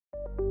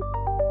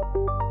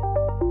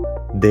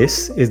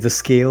This is the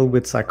Scale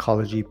with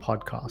Psychology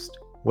podcast,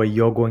 where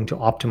you're going to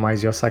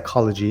optimize your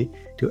psychology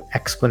to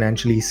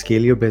exponentially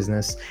scale your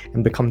business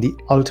and become the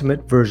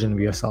ultimate version of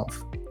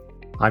yourself.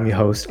 I'm your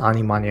host,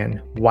 Ani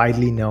Manian,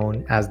 widely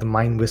known as the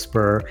Mind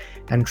Whisperer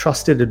and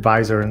trusted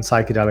advisor and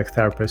psychedelic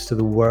therapist to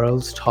the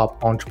world's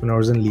top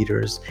entrepreneurs and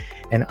leaders.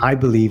 And I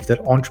believe that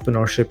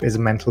entrepreneurship is a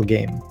mental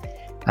game.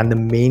 And the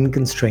main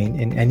constraint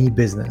in any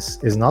business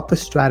is not the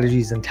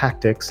strategies and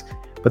tactics,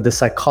 but the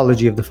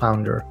psychology of the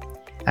founder.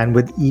 And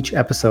with each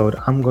episode,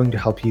 I'm going to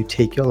help you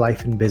take your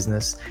life and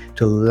business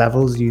to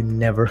levels you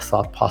never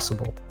thought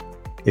possible.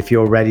 If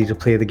you're ready to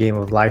play the game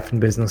of life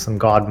and business on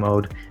God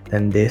mode,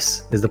 then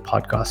this is the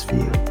podcast for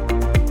you.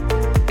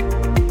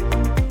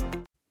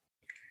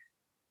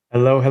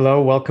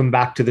 Hello. Welcome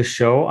back to the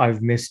show.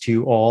 I've missed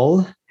you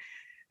all.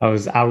 I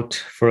was out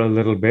for a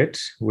little bit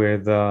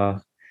with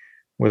our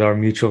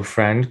mutual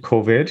friend,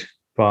 COVID,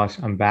 but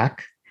I'm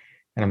back,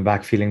 and I'm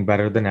back feeling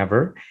better than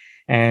ever.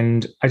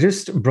 And I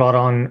just brought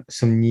on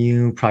some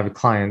new private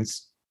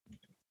clients,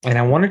 and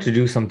I wanted to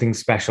do something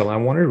special. I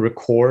wanted to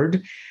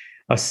record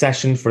a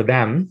session for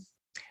them,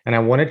 and I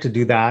wanted to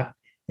do that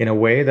in a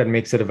way that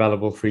makes it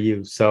available for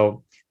you.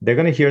 So they're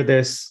going to hear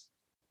this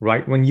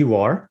right when you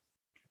are,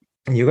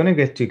 and you're going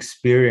to get to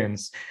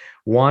experience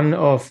one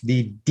of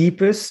the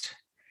deepest,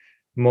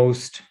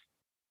 most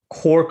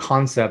core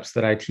concepts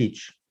that I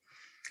teach.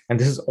 And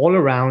this is all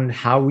around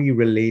how we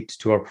relate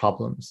to our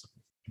problems.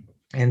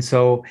 And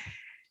so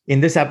in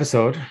this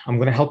episode, I'm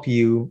going to help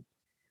you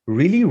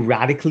really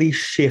radically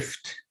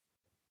shift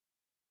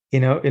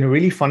in a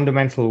really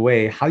fundamental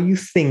way how you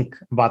think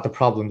about the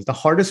problems, the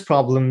hardest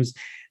problems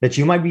that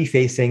you might be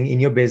facing in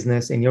your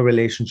business, in your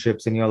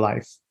relationships, in your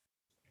life.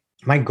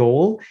 My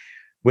goal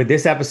with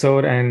this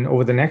episode and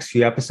over the next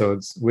few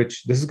episodes,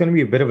 which this is going to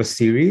be a bit of a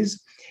series,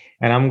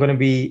 and I'm going to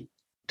be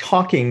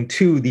talking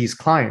to these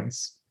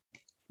clients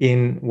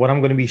in what I'm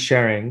going to be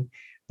sharing,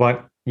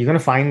 but you're going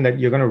to find that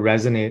you're going to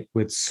resonate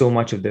with so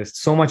much of this.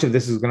 So much of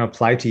this is going to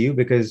apply to you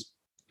because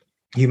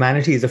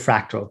humanity is a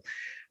fractal.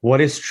 What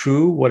is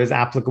true, what is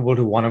applicable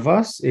to one of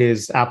us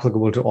is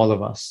applicable to all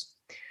of us,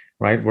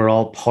 right? We're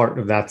all part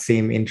of that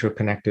same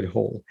interconnected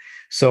whole.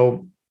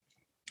 So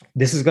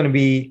this is going to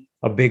be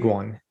a big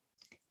one.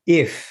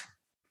 If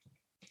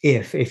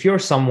you're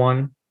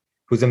someone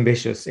who's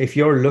ambitious, if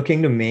you're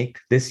looking to make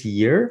this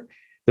year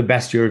the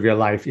best year of your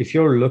life, if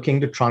you're looking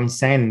to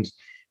transcend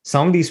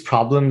some of these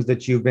problems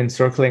that you've been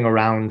circling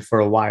around for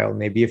a while,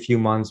 maybe a few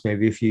months,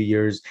 maybe a few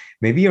years,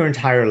 maybe your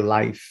entire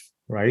life,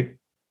 right?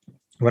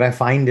 What I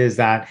find is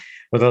that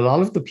with a lot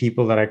of the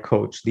people that I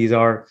coach, these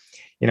are,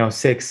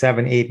 6,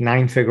 7, 8,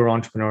 9-figure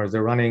entrepreneurs.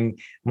 They're running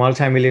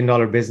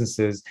multi-million-dollar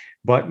businesses,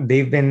 but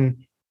they've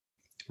been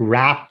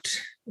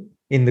wrapped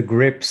in the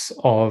grips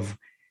of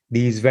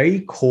these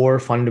very core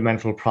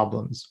fundamental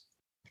problems.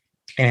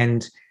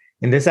 And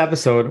in this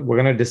episode, we're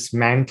going to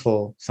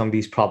dismantle some of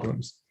these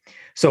problems.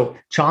 So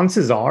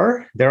chances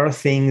are there are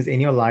things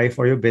in your life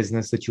or your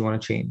business that you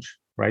want to change,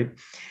 right?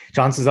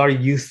 Chances are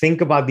you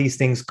think about these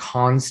things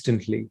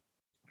constantly.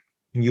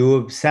 You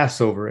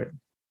obsess over it,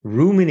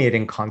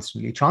 ruminating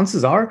constantly.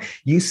 Chances are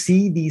you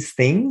see these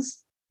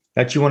things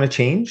that you want to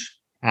change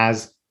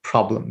as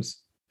problems.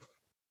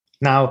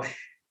 Now,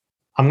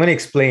 I'm going to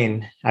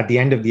explain at the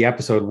end of the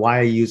episode why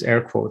I use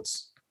air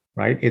quotes,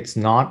 right? It's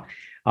not,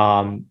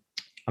 I'm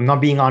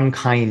not being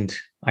unkind.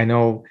 I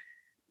know,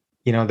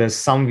 there's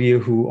some of you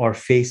who are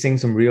facing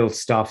some real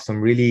stuff, some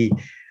really,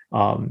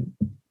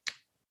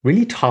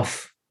 really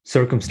tough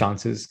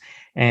circumstances.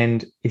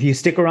 And if you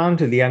stick around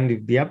to the end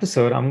of the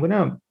episode, I'm going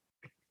to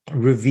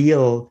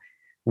reveal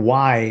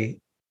why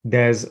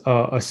there's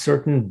a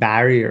certain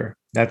barrier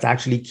that's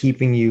actually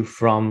keeping you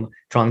from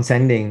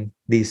transcending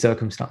these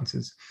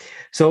circumstances.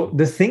 So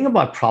the thing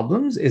about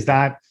problems is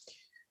that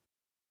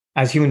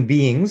as human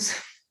beings,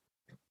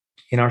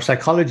 in our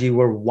psychology,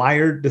 we're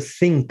wired to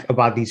think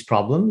about these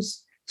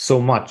problems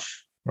so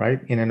much, right?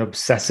 In an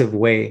obsessive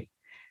way,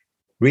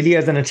 really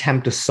as an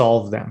attempt to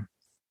solve them.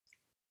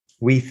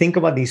 We think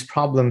about these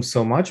problems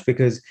so much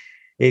because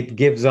it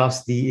gives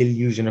us the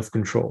illusion of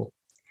control.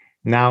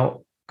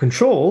 Now,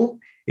 control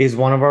is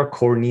one of our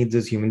core needs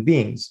as human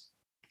beings.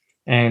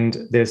 And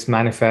this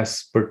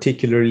manifests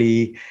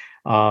particularly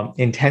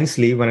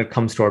intensely when it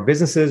comes to our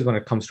businesses, when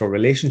it comes to our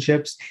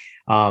relationships,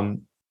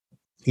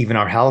 even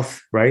our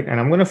health, right? And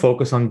I'm going to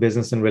focus on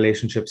business and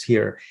relationships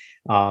here.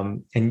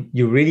 And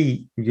you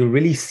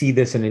really see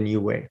this in a new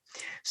way.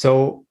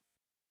 So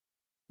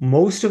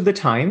most of the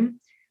time,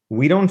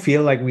 we don't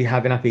feel like we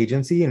have enough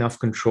agency, enough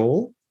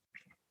control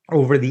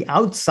over the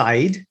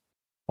outside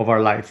of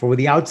our life, over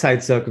the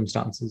outside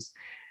circumstances,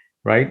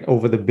 right?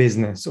 Over the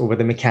business, over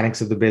the mechanics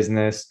of the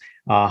business,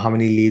 how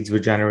many leads we're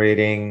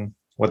generating,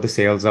 what the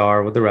sales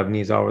are, what the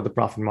revenues are, what the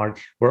profit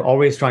margin. We're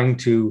always trying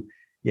to,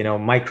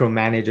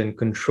 micromanage and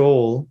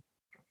control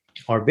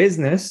our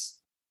business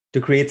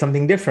to create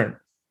something different.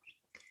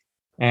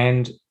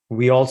 And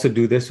we also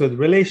do this with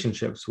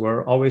relationships.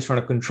 We're always trying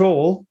to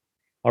control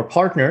our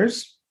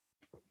partners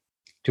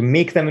to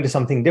make them into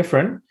something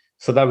different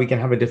so that we can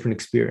have a different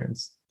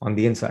experience on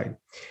the inside.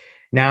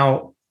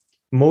 Now,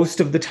 most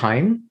of the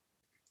time,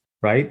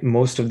 right,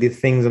 most of the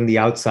things on the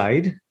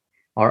outside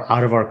are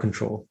out of our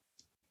control.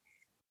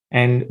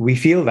 And we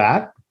feel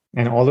that,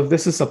 and all of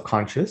this is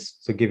subconscious.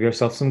 So give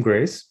yourself some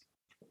grace.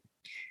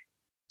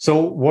 So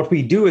what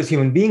we do as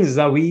human beings is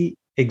that we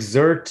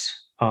exert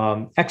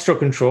extra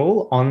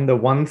control on the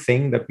one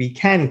thing that we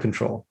can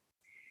control,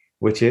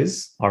 which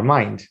is our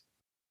mind.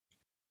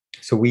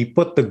 So we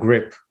put the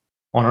grip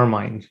on our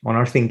mind, on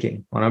our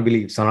thinking, on our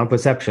beliefs, on our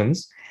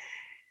perceptions,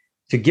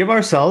 to give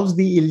ourselves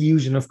the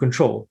illusion of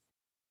control,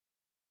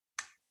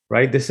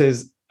 right? This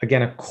is,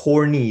 again, a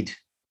core need.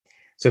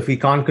 So if we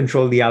can't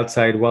control the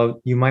outside,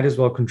 well, you might as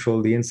well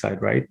control the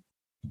inside, right?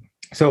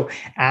 So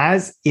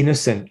as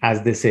innocent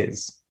as this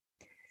is,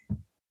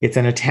 it's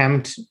an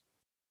attempt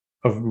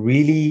of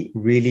really,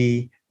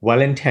 really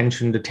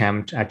well-intentioned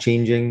attempt at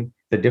changing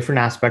the different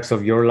aspects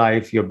of your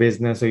life, your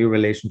business, or your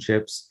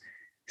relationships,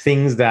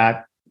 things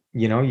that,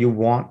 you know, you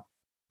want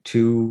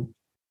to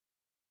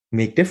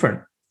make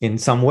different in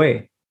some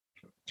way.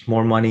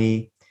 More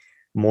money,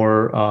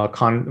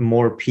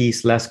 more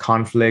peace, less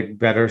conflict,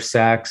 better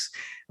sex,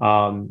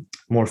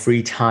 more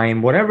free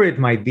time, whatever it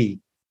might be.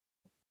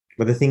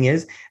 But the thing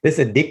is, this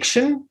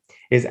addiction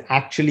is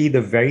actually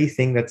the very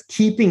thing that's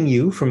keeping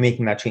you from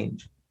making that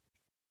change.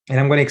 And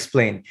I'm going to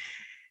explain.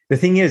 The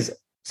thing is,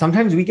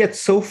 sometimes we get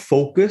so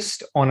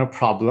focused on a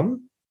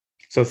problem.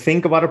 So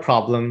think about a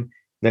problem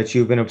that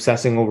you've been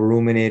obsessing over,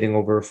 ruminating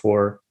over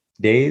for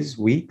days,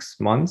 weeks,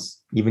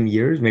 months, even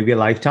years, maybe a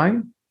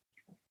lifetime,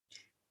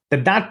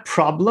 that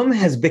problem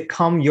has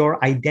become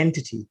your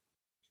identity.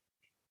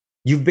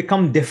 You've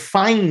become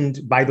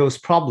defined by those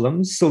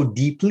problems so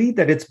deeply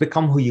that it's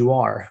become who you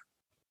are.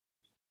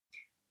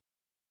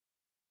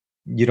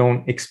 You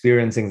don't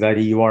experience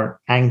anxiety, you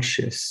are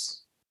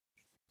anxious,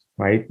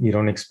 right? You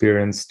don't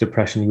experience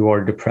depression, you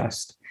are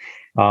depressed.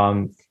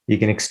 You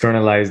can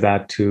externalize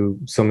that to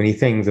so many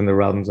things in the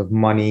realms of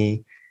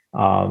money,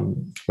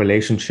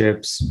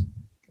 relationships,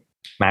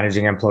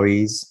 managing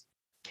employees.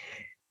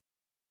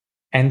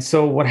 And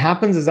so what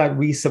happens is that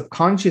we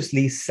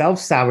subconsciously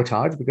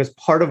self-sabotage because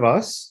part of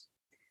us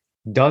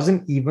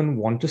doesn't even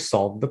want to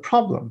solve the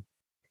problem.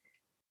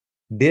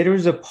 There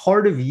is a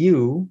part of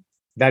you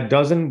that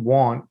doesn't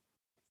want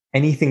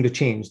anything to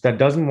change, that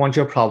doesn't want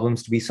your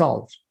problems to be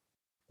solved.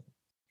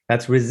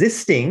 That's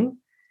resisting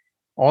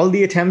all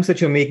the attempts that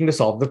you're making to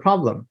solve the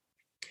problem.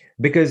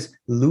 Because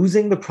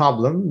losing the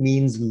problem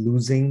means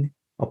losing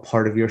a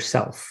part of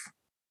yourself,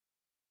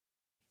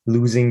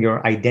 losing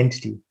your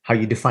identity, how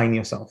you define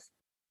yourself.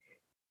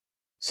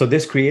 So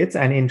this creates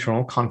an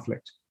internal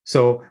conflict.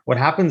 So what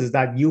happens is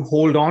that you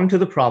hold on to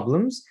the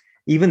problems,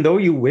 even though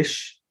you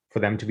wish for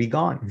them to be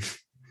gone.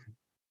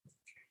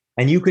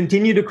 And you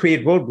continue to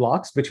create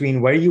roadblocks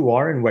between where you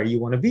are and where you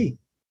want to be.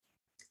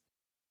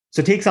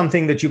 So take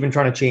something that you've been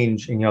trying to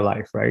change in your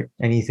life, right?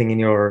 Anything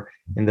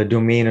in the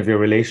domain of your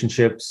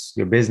relationships,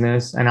 your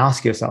business, and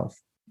ask yourself,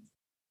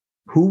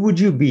 who would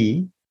you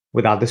be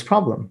without this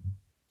problem?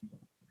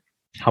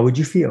 How would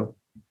you feel?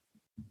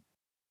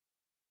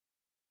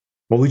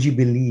 What would you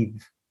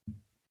believe?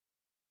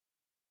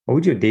 What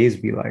would your days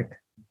be like?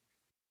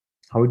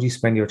 How would you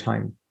spend your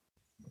time?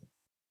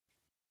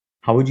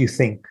 How would you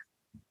think?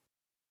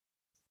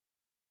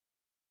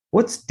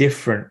 What's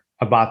different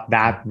about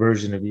that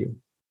version of you?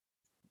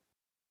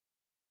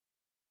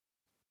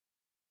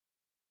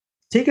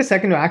 Take a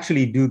second to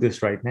actually do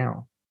this right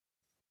now.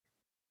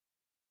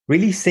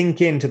 Really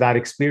sink into that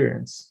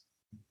experience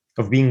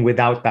of being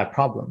without that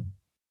problem.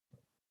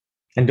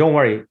 And don't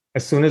worry,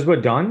 as soon as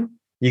we're done,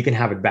 you can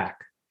have it back.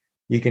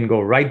 You can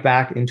go right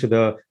back into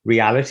the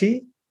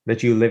reality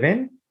that you live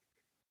in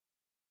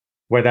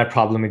where that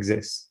problem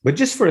exists. But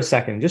just for a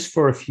second, just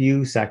for a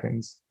few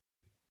seconds,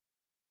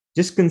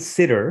 just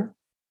consider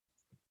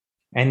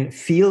and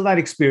feel that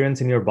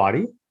experience in your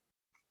body,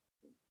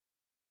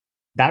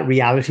 that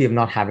reality of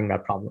not having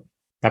that problem.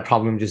 That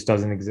problem just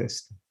doesn't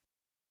exist.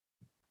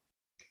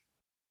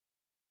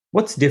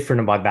 What's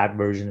different about that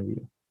version of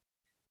you?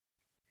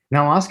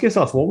 Now ask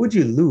yourself, what would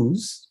you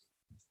lose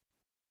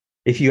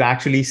if you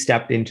actually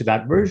stepped into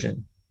that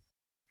version?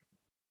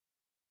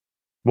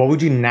 What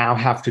would you now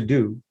have to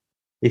do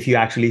if you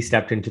actually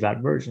stepped into that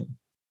version?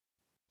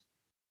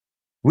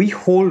 We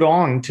hold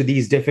on to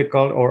these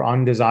difficult or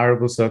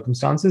undesirable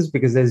circumstances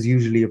because there's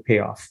usually a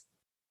payoff.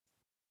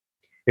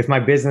 If my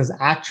business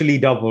actually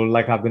doubled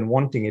like I've been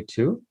wanting it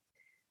to,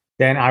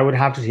 then I would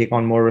have to take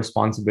on more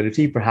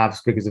responsibility,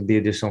 perhaps because of the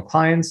additional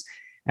clients.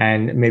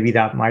 And maybe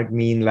that might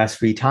mean less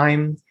free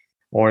time,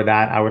 or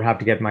that I would have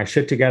to get my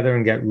shit together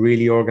and get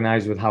really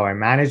organized with how I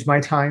manage my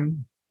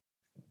time.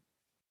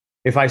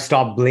 If I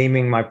stop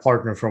blaming my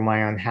partner for my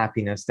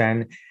unhappiness,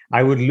 then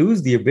I would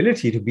lose the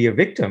ability to be a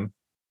victim.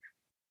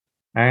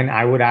 And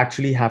I would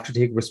actually have to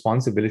take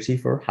responsibility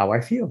for how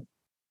I feel.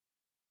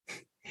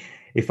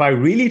 If I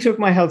really took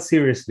my health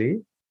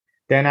seriously,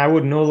 then I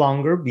would no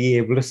longer be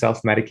able to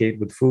self-medicate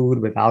with food,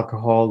 with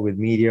alcohol, with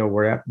media,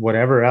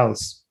 whatever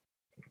else.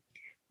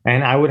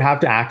 And I would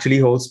have to actually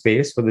hold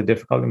space for the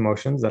difficult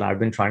emotions that I've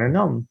been trying to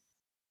numb.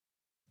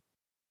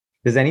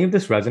 Does any of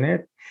this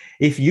resonate?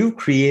 If you've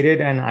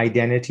created an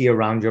identity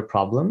around your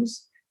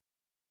problems,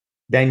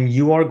 then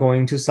you are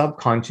going to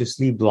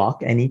subconsciously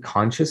block any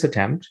conscious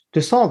attempt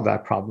to solve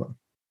that problem.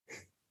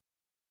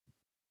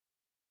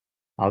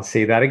 I'll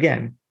say that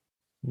again.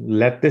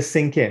 Let this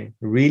sink in.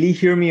 Really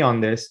hear me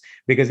on this,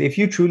 because if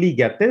you truly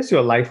get this,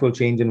 your life will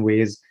change in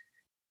ways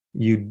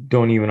you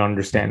don't even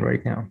understand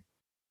right now.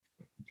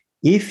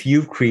 If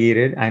you've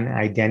created an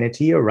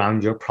identity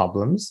around your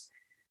problems,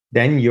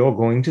 then you're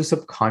going to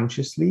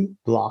subconsciously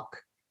block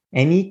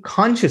any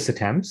conscious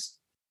attempts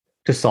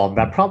to solve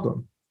that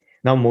problem.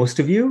 Now, most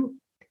of you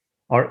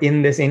are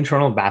in this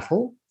internal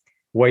battle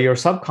where your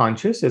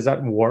subconscious is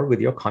at war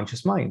with your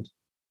conscious mind.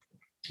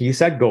 You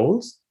set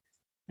goals,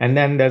 and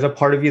then there's a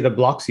part of you that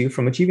blocks you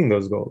from achieving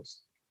those goals.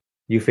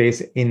 You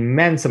face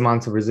immense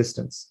amounts of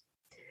resistance.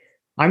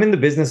 I'm in the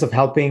business of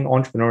helping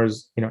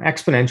entrepreneurs,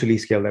 exponentially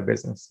scale their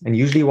business, and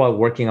usually while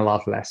working a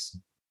lot less,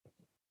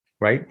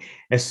 right?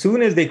 As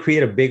soon as they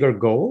create a bigger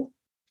goal,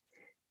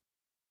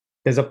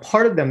 there's a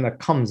part of them that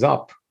comes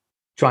up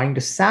trying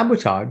to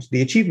sabotage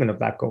the achievement of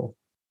that goal.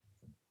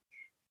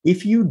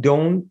 If you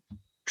don't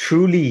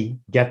truly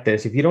get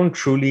this, if you don't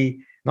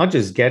truly not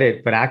just get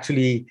it, but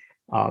actually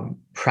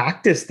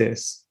practice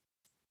this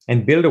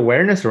and build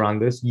awareness around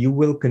this, you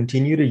will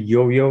continue to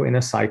yo-yo in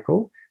a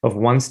cycle of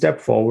one step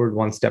forward,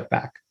 one step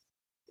back.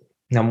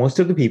 Now, most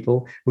of the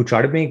people who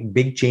try to make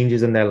big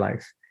changes in their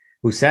life,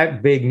 who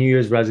set big New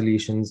Year's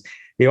resolutions,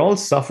 they all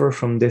suffer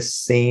from this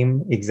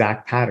same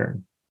exact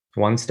pattern.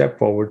 One step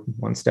forward,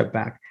 one step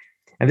back.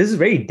 And this is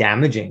very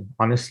damaging,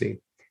 honestly,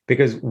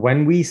 because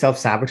when we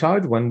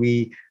self-sabotage, when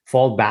we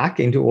fall back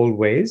into old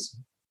ways,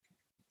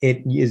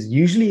 it is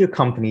usually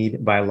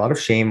accompanied by a lot of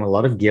shame, a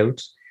lot of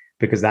guilt,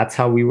 because that's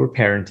how we were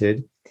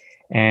parented.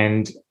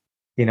 And,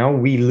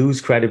 we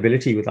lose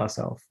credibility with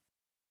ourselves.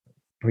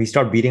 We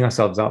start beating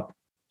ourselves up.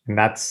 And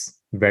that's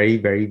very,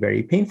 very,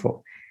 very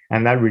painful.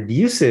 And that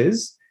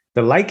reduces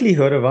the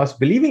likelihood of us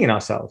believing in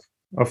ourselves,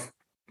 of,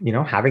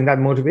 having that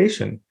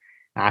motivation,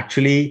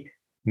 actually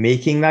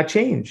making that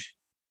change.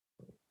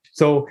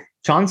 So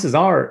chances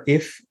are,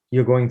 if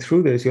you're going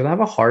through this, you'll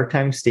have a hard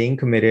time staying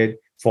committed,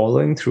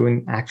 following through,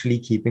 and actually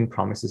keeping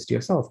promises to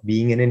yourself,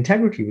 being in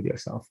integrity with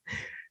yourself.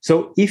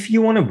 So if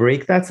you want to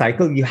break that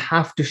cycle, you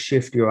have to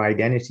shift your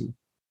identity,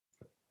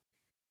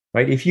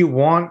 right? If you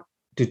want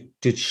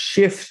to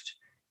shift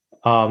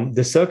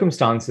the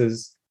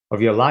circumstances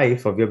of your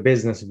life, of your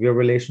business, of your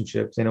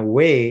relationships in a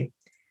way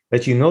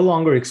that you no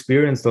longer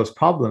experience those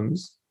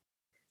problems,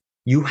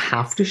 you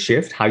have to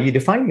shift how you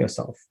define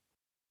yourself.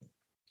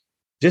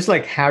 Just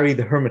like Harry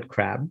the hermit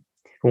crab,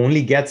 who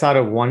only gets out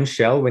of one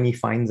shell when he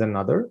finds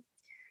another,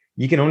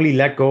 you can only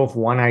let go of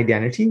one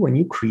identity when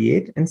you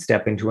create and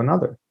step into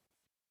another,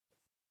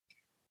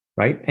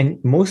 right? And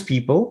most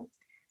people,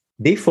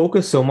 they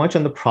focus so much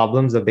on the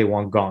problems that they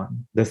want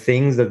gone, the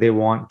things that they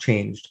want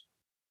changed.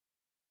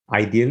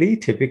 Ideally,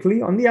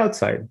 typically on the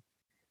outside.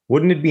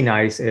 Wouldn't it be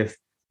nice if,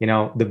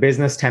 the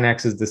business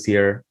 10Xs this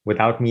year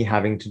without me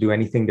having to do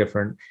anything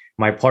different?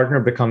 My partner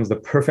becomes the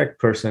perfect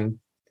person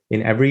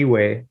in every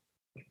way,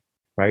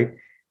 right?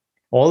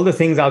 All the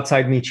things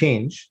outside me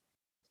change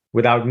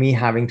without me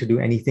having to do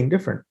anything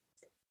different.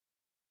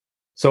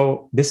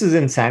 So this is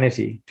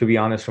insanity, to be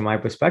honest, from my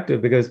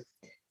perspective, because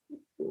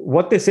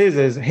what this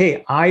is,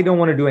 hey, I don't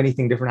want to do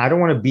anything different. I don't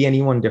want to be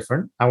anyone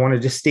different. I want to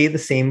just stay the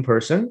same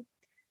person.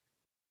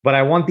 But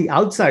I want the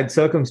outside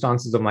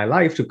circumstances of my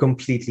life to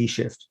completely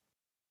shift,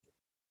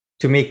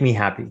 to make me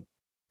happy.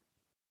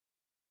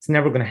 It's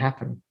never going to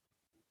happen.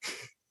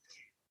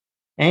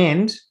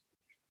 And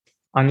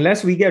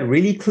unless we get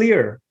really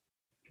clear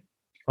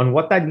on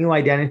what that new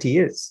identity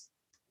is,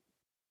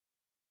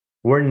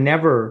 we're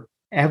never,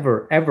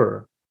 ever,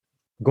 ever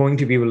going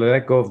to be able to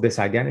let go of this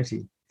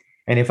identity.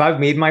 And if I've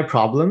made my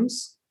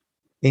problems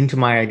into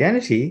my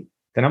identity,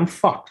 then I'm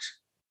fucked.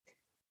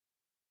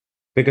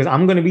 Because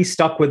I'm going to be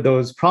stuck with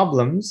those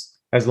problems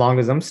as long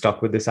as I'm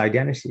stuck with this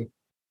identity.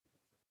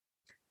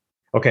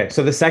 Okay,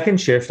 so the second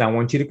shift I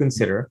want you to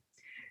consider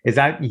is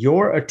that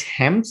your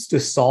attempts to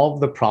solve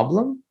the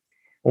problem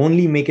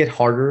only make it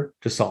harder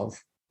to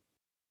solve.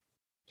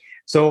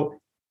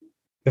 So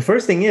the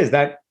first thing is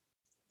that,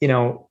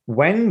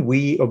 when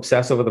we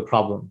obsess over the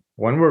problem,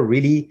 when we're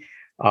really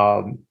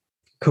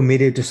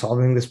committed to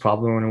solving this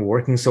problem, and we're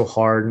working so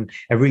hard and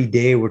every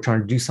day we're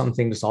trying to do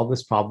something to solve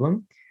this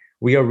problem,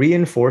 we are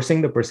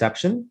reinforcing the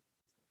perception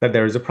that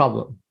there is a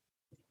problem.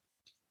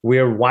 We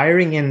are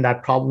wiring in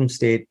that problem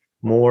state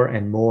more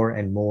and more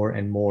and more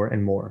and more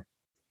and more,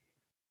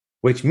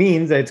 which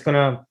means that it's going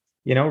to,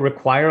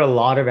 require a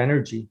lot of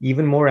energy,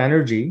 even more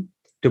energy,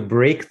 to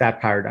break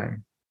that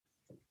paradigm.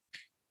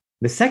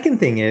 The second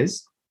thing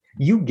is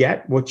you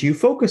get what you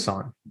focus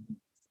on.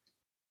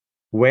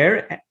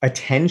 Where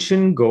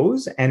attention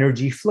goes,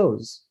 energy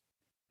flows.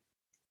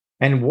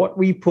 And what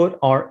we put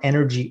our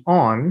energy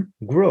on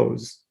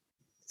grows.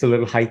 It's a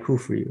little haiku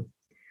for you.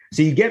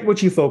 So you get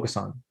what you focus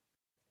on,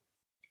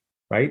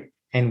 right?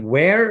 And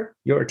where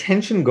your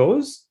attention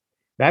goes,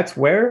 that's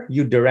where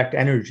you direct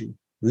energy,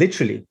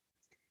 literally.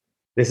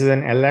 This is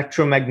an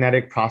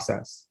electromagnetic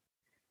process.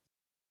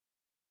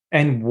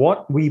 And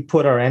what we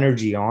put our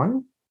energy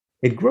on,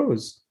 it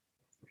grows.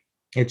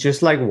 It's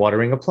just like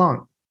watering a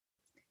plant,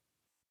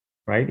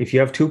 right? If you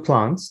have two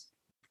plants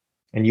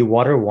and you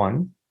water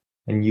one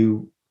and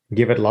you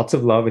give it lots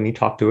of love and you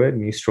talk to it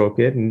and you stroke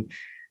it and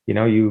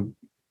you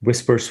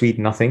whisper sweet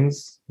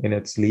nothings in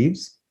its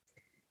leaves,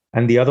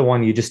 and the other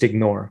one you just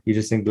ignore, you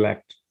just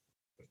neglect,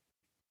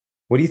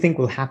 what do you think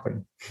will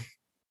happen?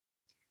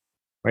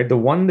 Right? The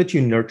one that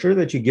you nurture,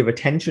 that you give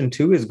attention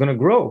to, is going to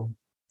grow.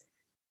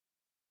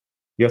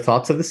 Your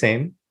thoughts are the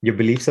same, your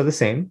beliefs are the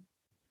same,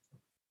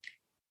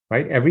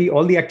 right?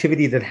 All the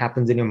activity that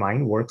happens in your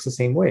mind works the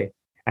same way.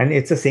 And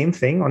it's the same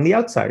thing on the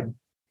outside.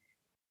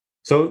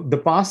 So the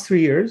past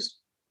 3 years,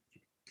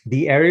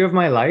 the area of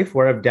my life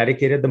where I've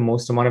dedicated the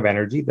most amount of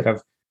energy, that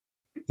I've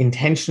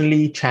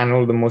intentionally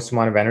channeled the most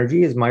amount of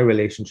energy, is my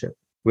relationship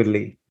with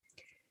Lee.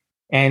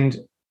 And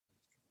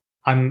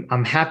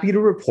I'm happy to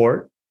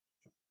report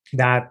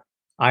that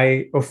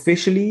I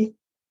officially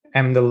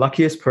am the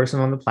luckiest person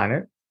on the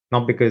planet,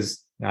 not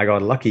because I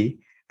got lucky,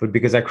 but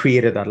because I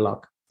created that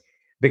luck.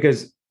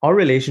 Because our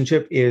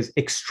relationship is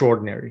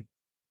extraordinary.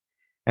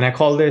 And I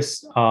call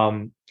this,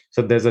 so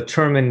there's a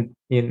term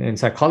in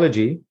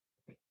psychology,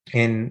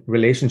 in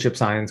relationship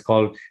science,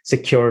 called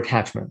secure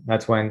attachment.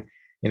 That's when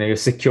you're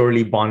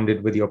securely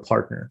bonded with your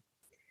partner.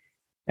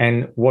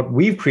 And what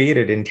we've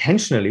created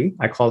intentionally,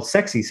 I call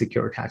sexy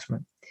secure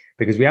attachment,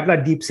 because we have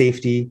that deep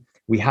safety,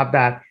 we have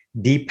that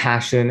deep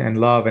passion and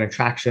love and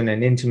attraction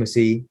and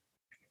intimacy,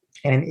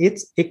 and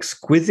it's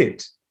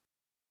exquisite.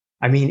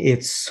 I mean,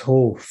 it's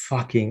so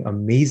fucking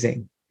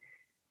amazing,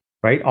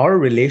 right? Our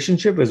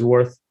relationship is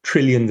worth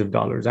trillions of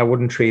dollars. I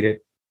wouldn't trade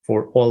it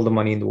for all the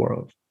money in the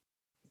world,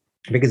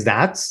 because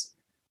that's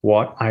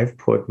what I've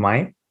put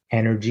my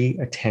energy,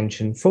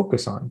 attention,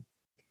 focus on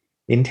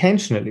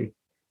intentionally.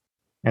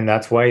 And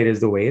that's why it is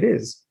the way it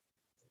is,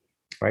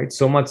 right?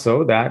 So much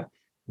so that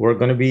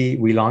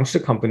we launched a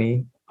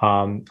company,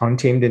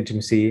 Untamed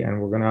Intimacy, and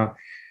we're going to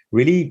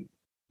really,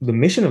 the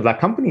mission of that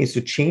company is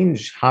to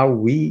change how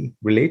we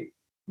relate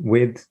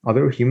with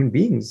other human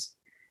beings,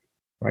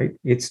 right?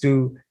 It's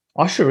to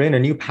usher in a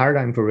new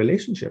paradigm for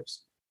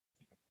relationships.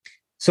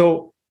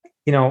 So,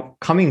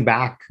 coming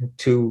back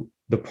to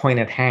the point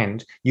at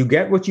hand, you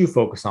get what you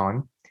focus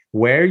on,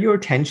 where your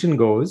attention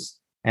goes,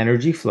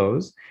 energy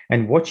flows,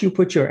 and what you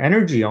put your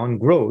energy on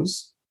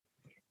grows,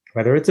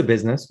 whether it's a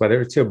business,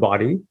 whether it's your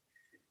body,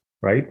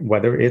 right?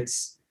 Whether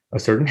it's a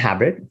certain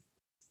habit.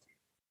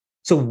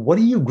 So what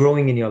are you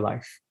growing in your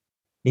life,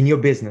 in your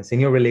business, in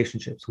your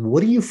relationships?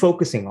 What are you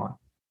focusing on?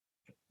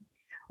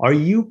 Are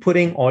you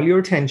putting all your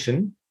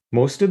attention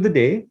most of the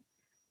day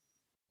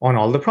on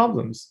all the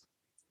problems,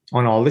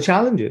 on all the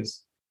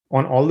challenges,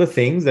 on all the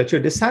things that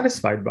you're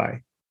dissatisfied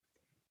by,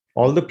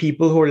 all the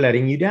people who are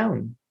letting you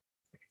down,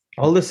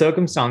 all the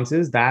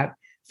circumstances that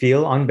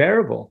feel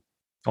unbearable,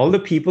 all the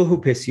people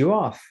who piss you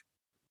off,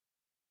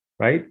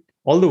 right?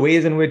 All the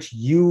ways in which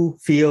you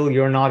feel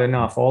you're not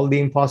enough, all the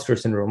imposter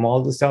syndrome,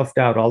 all the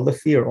self-doubt, all the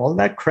fear, all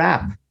that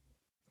crap.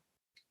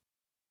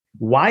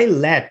 Why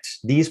let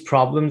these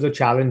problems or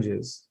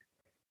challenges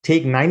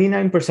take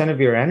 99% of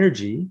your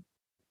energy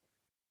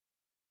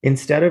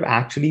instead of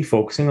actually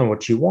focusing on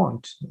what you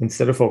want,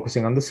 instead of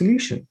focusing on the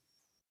solution?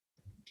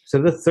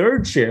 So the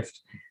third shift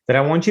that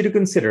I want you to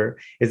consider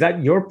is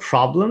that your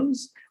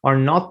problems are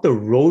not the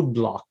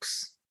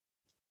roadblocks,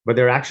 but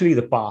they're actually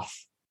the path.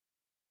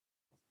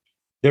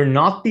 They're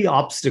not the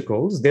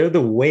obstacles, they're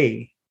the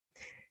way.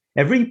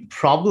 Every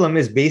problem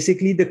is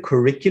basically the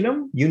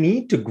curriculum you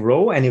need to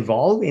grow and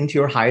evolve into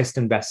your highest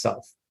and best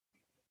self.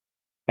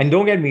 And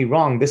don't get me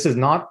wrong, this is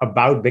not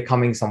about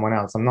becoming someone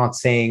else. I'm not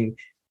saying,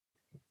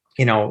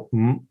 the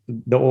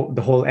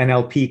whole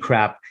NLP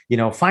crap,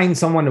 find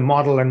someone to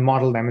model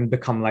them and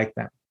become like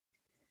them.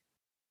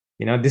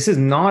 This is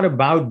not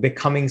about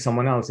becoming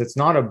someone else. It's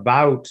not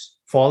about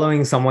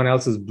following someone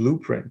else's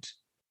blueprint.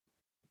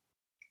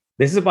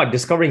 This is about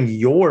discovering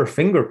your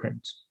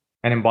fingerprint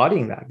and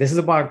embodying that. This is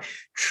about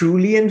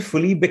truly and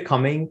fully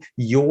becoming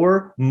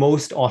your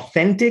most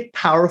authentic,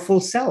 powerful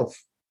self.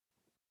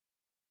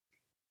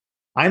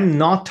 I'm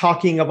not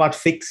talking about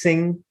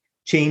fixing,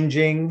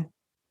 changing,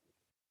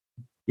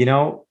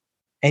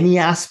 any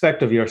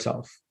aspect of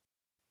yourself.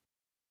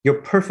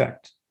 You're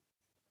perfect.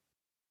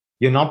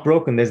 You're not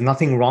broken. There's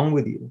nothing wrong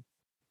with you,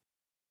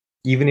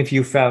 even if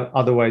you felt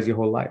otherwise your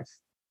whole life.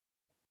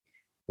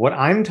 What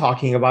I'm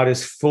talking about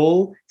is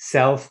full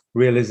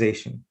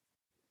self-realization.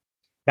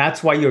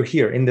 That's why you're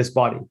here in this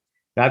body.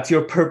 That's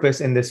your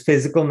purpose in this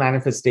physical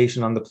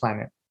manifestation on the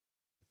planet.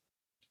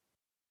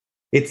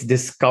 It's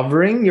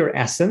discovering your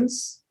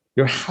essence,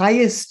 your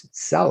highest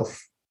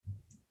self,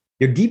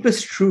 your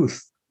deepest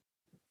truth,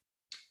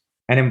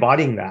 and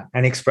embodying that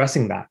and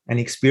expressing that and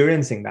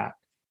experiencing that.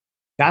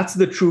 That's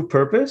the true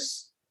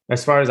purpose,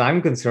 as far as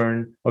I'm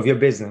concerned, of your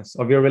business,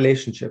 of your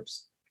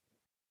relationships.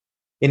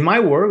 In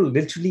my world,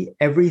 literally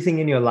everything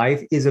in your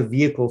life is a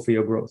vehicle for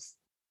your growth.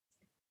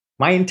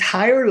 My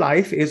entire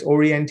life is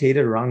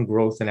orientated around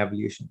growth and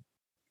evolution.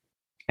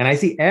 And I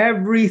see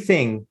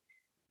everything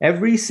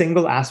every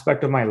single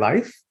aspect of my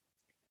life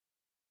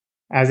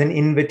as an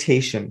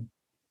invitation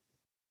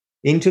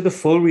into the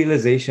full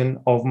realization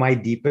of my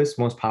deepest,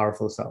 most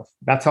powerful self.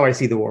 That's how I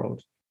see the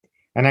world.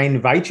 And I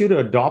invite you to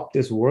adopt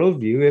this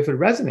worldview if it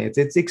resonates.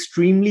 It's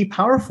extremely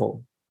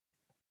powerful.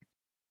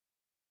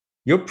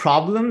 Your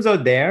problems are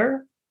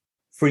there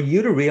for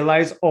you to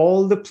realize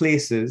all the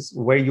places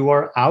where you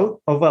are out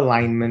of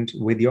alignment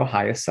with your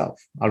highest self.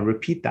 I'll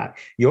repeat that.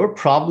 Your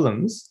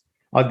problems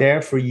are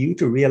there for you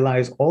to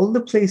realize all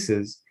the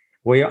places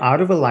where you're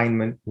out of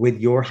alignment with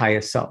your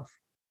highest self.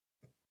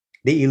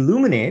 They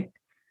illuminate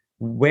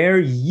where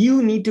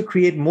you need to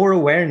create more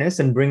awareness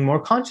and bring more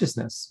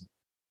consciousness.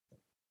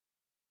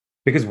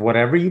 Because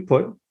whatever you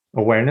put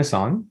awareness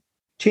on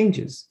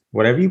changes.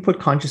 Whatever you put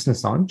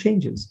consciousness on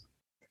changes.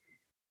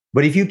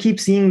 But if you keep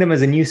seeing them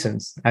as a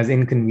nuisance, as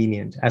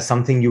inconvenient, as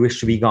something you wish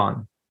to be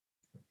gone,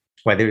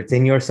 whether it's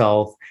in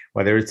yourself,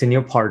 whether it's in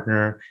your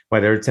partner,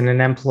 whether it's in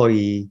an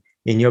employee,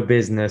 in your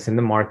business, in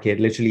the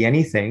market, literally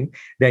anything,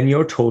 then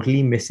you're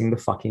totally missing the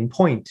fucking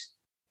point.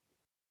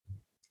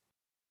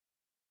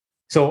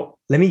 So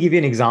let me give you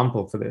an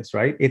example for this,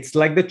 right? It's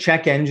like the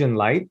check engine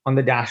light on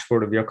the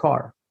dashboard of your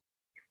car.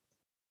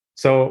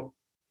 So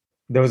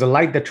there was a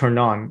light that turned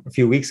on a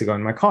few weeks ago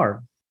in my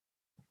car.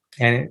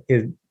 And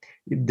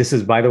this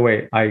is, by the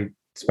way, I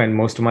spent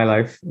most of my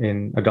life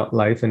in adult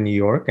life in New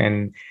York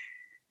and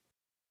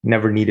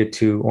never needed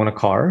to own a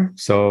car.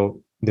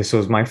 So this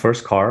was my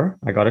first car.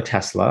 I got a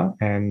Tesla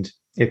and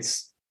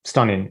it's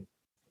stunning.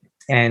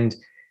 And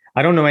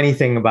I don't know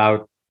anything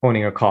about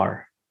owning a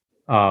car.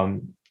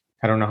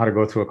 I don't know how to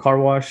go through a car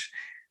wash.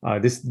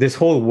 This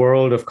whole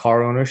world of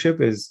car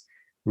ownership is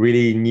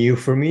really new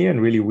for me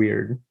and really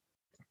weird.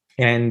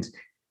 And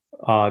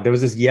there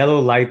was this yellow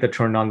light that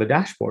turned on the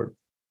dashboard.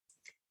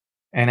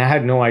 And I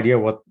had no idea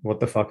what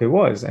the fuck it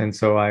was. And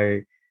so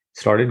I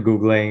started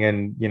Googling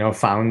and,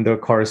 found the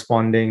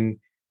corresponding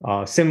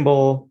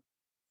symbol.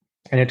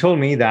 And it told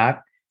me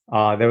that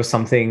there was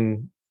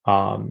something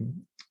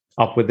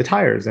up with the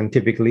tires. And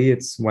typically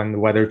it's when the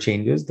weather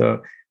changes,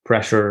 the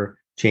pressure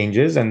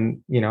changes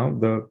and,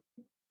 the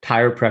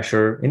tire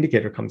pressure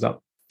indicator comes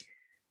up,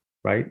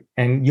 right?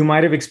 And you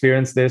might have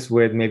experienced this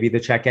with maybe the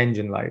check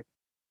engine light.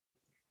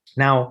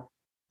 Now,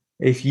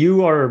 if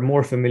you are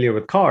more familiar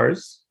with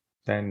cars,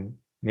 then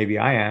maybe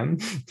I am,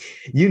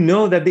 you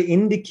know that the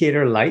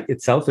indicator light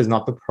itself is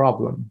not the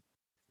problem,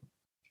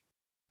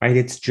 right?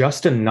 It's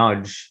just a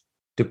nudge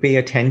to pay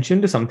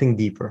attention to something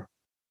deeper.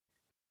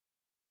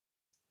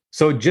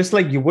 So just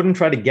like you wouldn't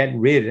try to get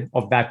rid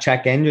of that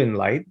check engine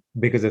light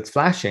because it's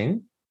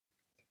flashing,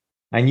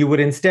 and you would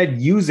instead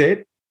use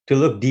it to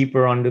look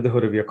deeper under the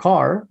hood of your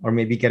car, or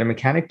maybe get a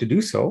mechanic to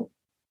do so,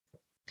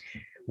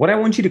 what I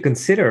want you to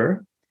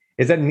consider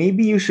is that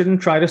maybe you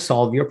shouldn't try to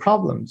solve your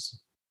problems.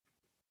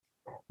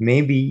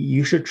 Maybe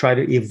you should try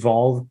to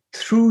evolve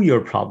through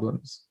your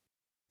problems,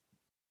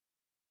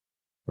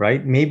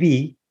 right?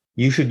 Maybe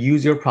you should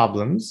use your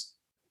problems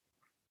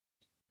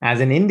as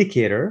an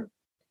indicator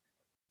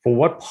for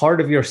what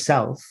part of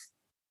yourself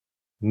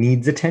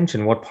needs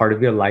attention, what part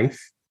of your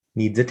life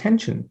needs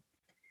attention.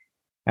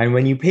 And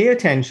when you pay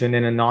attention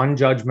in a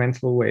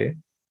non-judgmental way,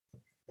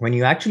 when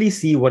you actually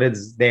see what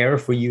is there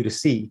for you to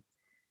see,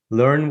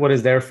 learn what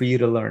is there for you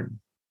to learn,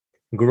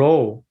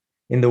 grow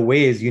in the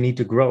ways you need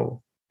to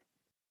grow,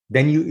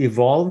 then you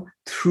evolve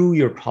through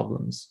your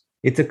problems.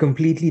 It's a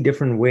completely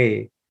different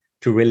way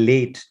to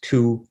relate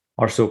to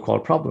our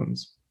so-called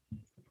problems.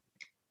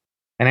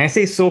 And I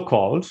say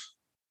so-called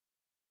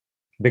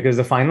because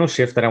the final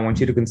shift that I want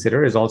you to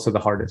consider is also the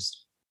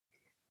hardest.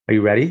 Are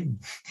you ready?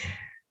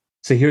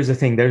 So here's the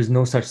thing. There's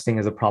no such thing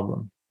as a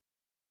problem.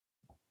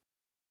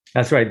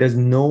 That's right. There's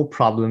no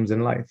problems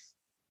in life.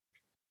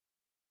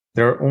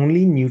 There are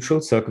only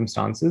neutral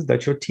circumstances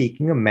that you're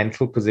taking a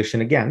mental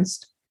position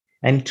against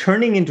and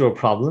turning into a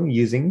problem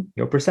using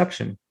your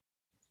perception.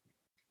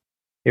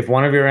 If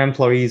one of your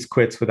employees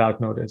quits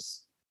without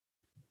notice,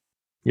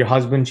 your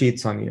husband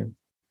cheats on you,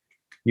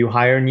 you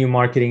hire a new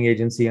marketing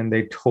agency and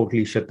they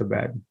totally shit the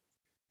bed,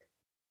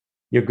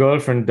 your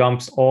girlfriend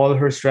dumps all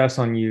her stress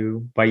on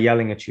you by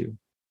yelling at you.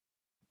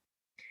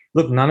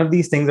 Look, none of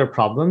these things are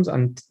problems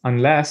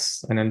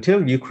unless and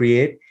until you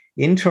create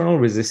internal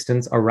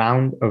resistance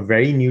around a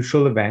very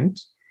neutral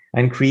event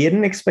and create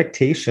an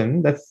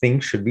expectation that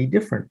things should be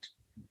different.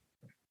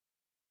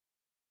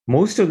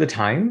 Most of the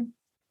time,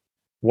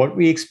 what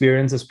we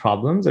experience as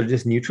problems are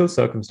just neutral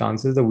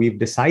circumstances that we've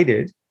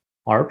decided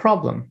are a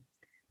problem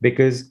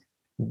because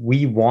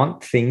we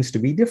want things to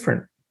be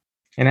different.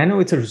 And I know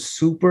it's a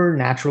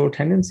supernatural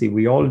tendency.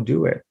 We all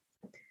do it.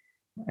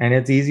 And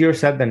it's easier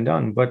said than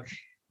done. But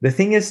the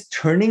thing is,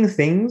 turning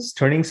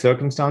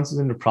circumstances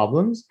into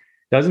problems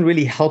doesn't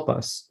really help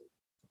us,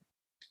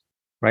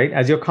 right?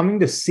 As you're coming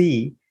to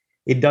see,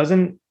 it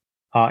doesn't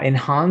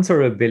enhance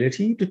our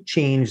ability to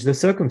change the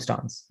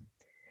circumstance.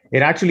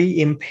 It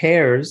actually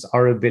impairs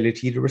our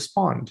ability to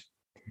respond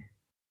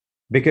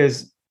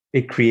because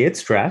it creates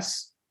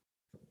stress,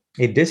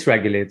 it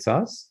dysregulates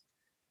us.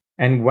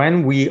 And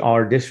when we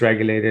are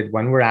dysregulated,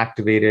 when we're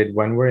activated,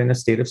 when we're in a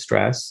state of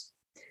stress,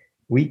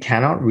 we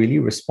cannot really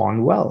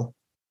respond well.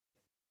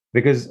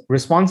 Because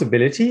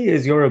responsibility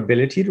is your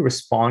ability to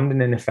respond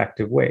in an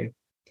effective way.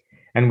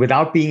 And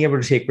without being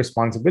able to take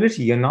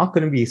responsibility, you're not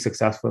going to be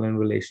successful in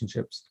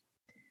relationships.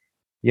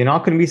 You're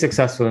not going to be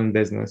successful in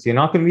business.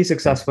 You're not going to be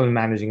successful in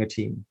managing a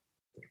team.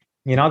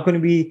 You're not going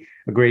to be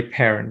a great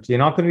parent.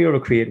 You're not going to be able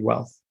to create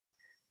wealth.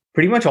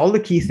 Pretty much all the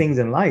key things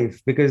in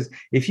life, because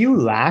if you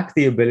lack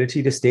the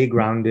ability to stay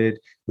grounded,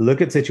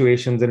 look at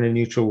situations in a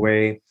neutral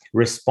way,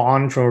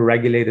 respond from a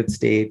regulated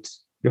state,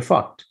 you're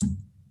fucked,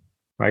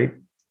 right?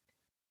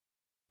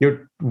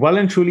 You're well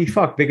and truly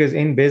fucked, because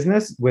in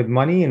business, with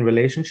money, in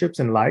relationships,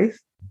 in life,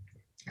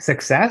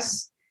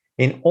 success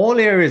in all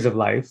areas of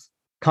life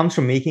comes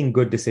from making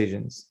good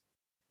decisions.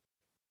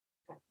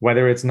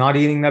 Whether it's not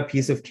eating that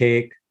piece of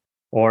cake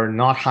or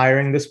not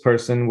hiring this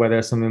person, where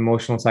there's some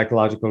emotional,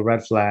 psychological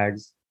red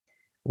flags,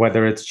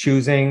 whether it's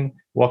choosing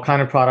what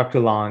kind of product to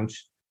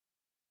launch,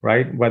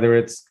 right? Whether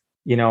it's,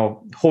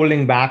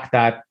 holding back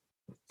that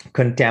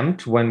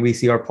contempt when we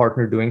see our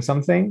partner doing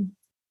something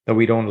that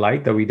we don't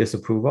like, that we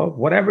disapprove of,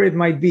 whatever it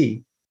might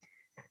be.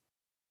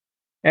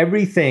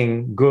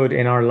 Everything good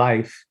in our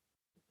life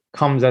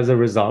comes as a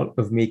result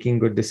of making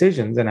good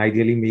decisions, and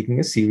ideally making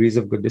a series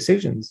of good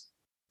decisions.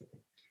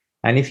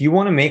 And if you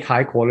want to make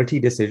high quality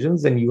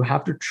decisions, then you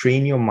have to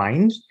train your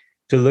mind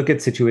to look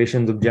at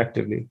situations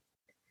objectively.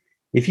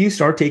 If you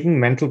start taking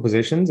mental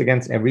positions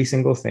against every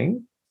single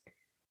thing,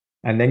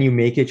 and then you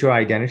make it your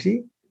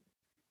identity,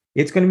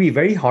 it's going to be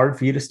very hard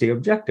for you to stay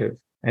objective.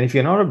 And if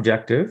you're not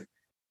objective,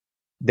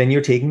 then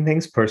you're taking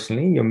things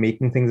personally, you're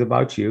making things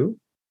about you,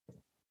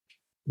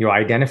 you're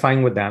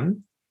identifying with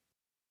them,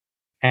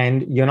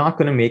 and you're not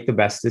going to make the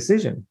best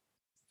decision,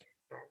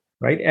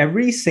 right?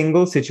 Every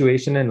single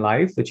situation in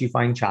life that you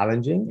find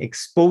challenging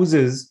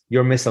exposes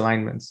your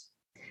misalignments.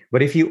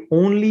 But if you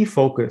only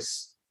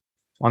focus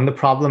on the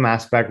problem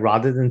aspect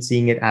rather than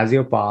seeing it as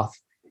your path,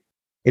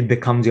 it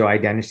becomes your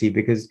identity,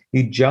 because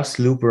you just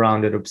loop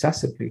around it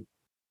obsessively.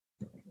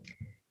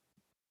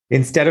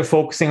 Instead of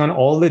focusing on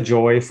all the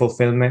joy,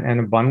 fulfillment, and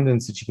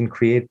abundance that you can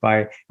create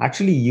by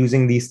actually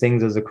using these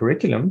things as a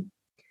curriculum,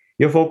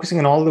 you're focusing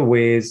on all the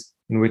ways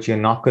in which you're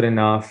not good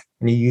enough,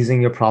 and you're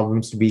using your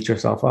problems to beat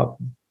yourself up,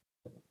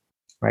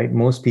 right?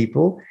 Most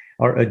people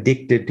are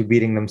addicted to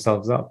beating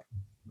themselves up.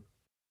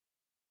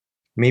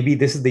 Maybe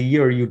this is the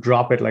year you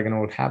drop it like an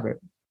old habit.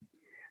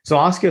 So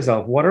ask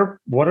yourself, what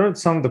are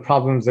some of the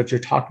problems that you're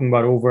talking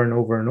about over and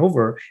over and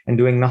over and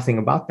doing nothing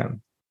about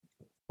them?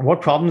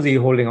 What problems are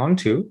you holding on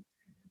to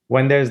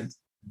when there's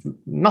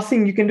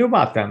nothing you can do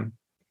about them?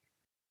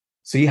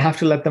 So you have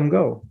to let them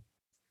go,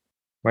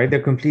 right?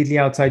 They're completely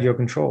outside your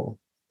control.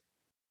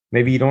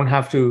 Maybe you don't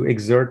have to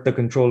exert the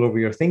control over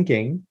your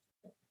thinking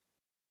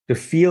to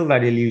feel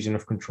that illusion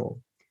of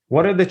control.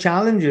 What are the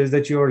challenges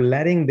that you're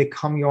letting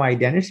become your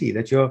identity,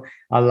 that you're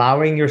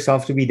allowing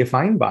yourself to be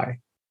defined by?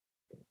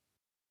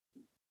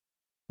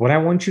 What I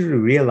want you to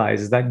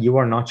realize is that you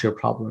are not your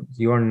problems.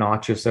 You are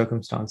not your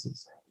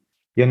circumstances.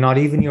 You're not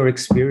even your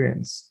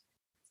experience.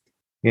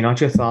 You're not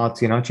your thoughts.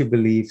 You're not your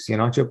beliefs. You're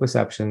not your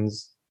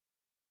perceptions,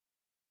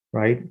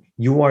 right?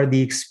 You are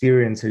the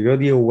experiencer. You're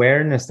the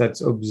awareness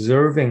that's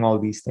observing all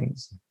these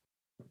things.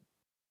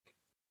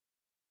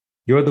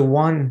 You're the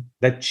one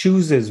that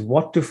chooses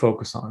what to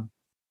focus on.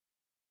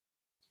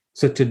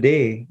 So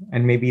today,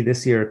 and maybe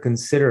this year,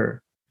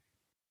 consider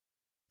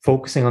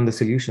focusing on the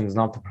solutions,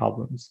 not the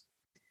problems.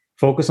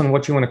 Focus on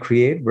what you want to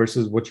create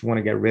versus what you want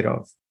to get rid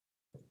of.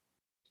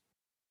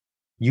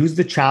 Use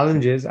the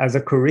challenges as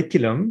a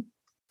curriculum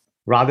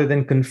rather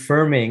than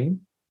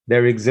confirming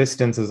their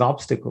existence as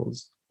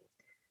obstacles.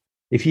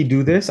 If you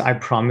do this, I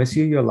promise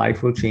you, your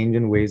life will change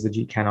in ways that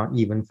you cannot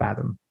even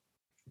fathom.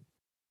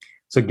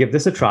 So give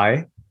this a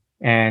try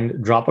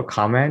and drop a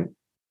comment,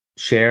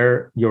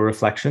 share your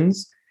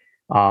reflections,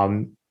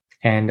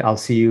 and I'll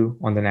see you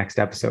on the next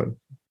episode.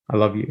 I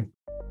love you.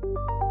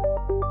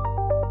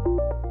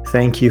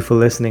 Thank you for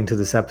listening to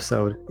this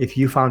episode. If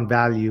you found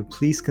value,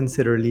 please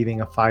consider leaving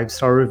a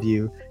 5-star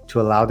review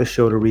to allow the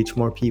show to reach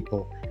more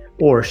people,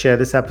 or share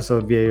this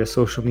episode via your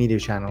social media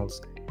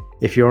channels.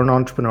 If you're an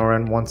entrepreneur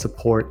and want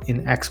support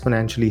in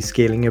exponentially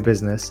scaling your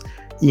business,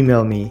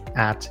 email me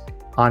at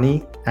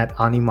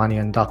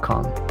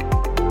ani@animanian.com.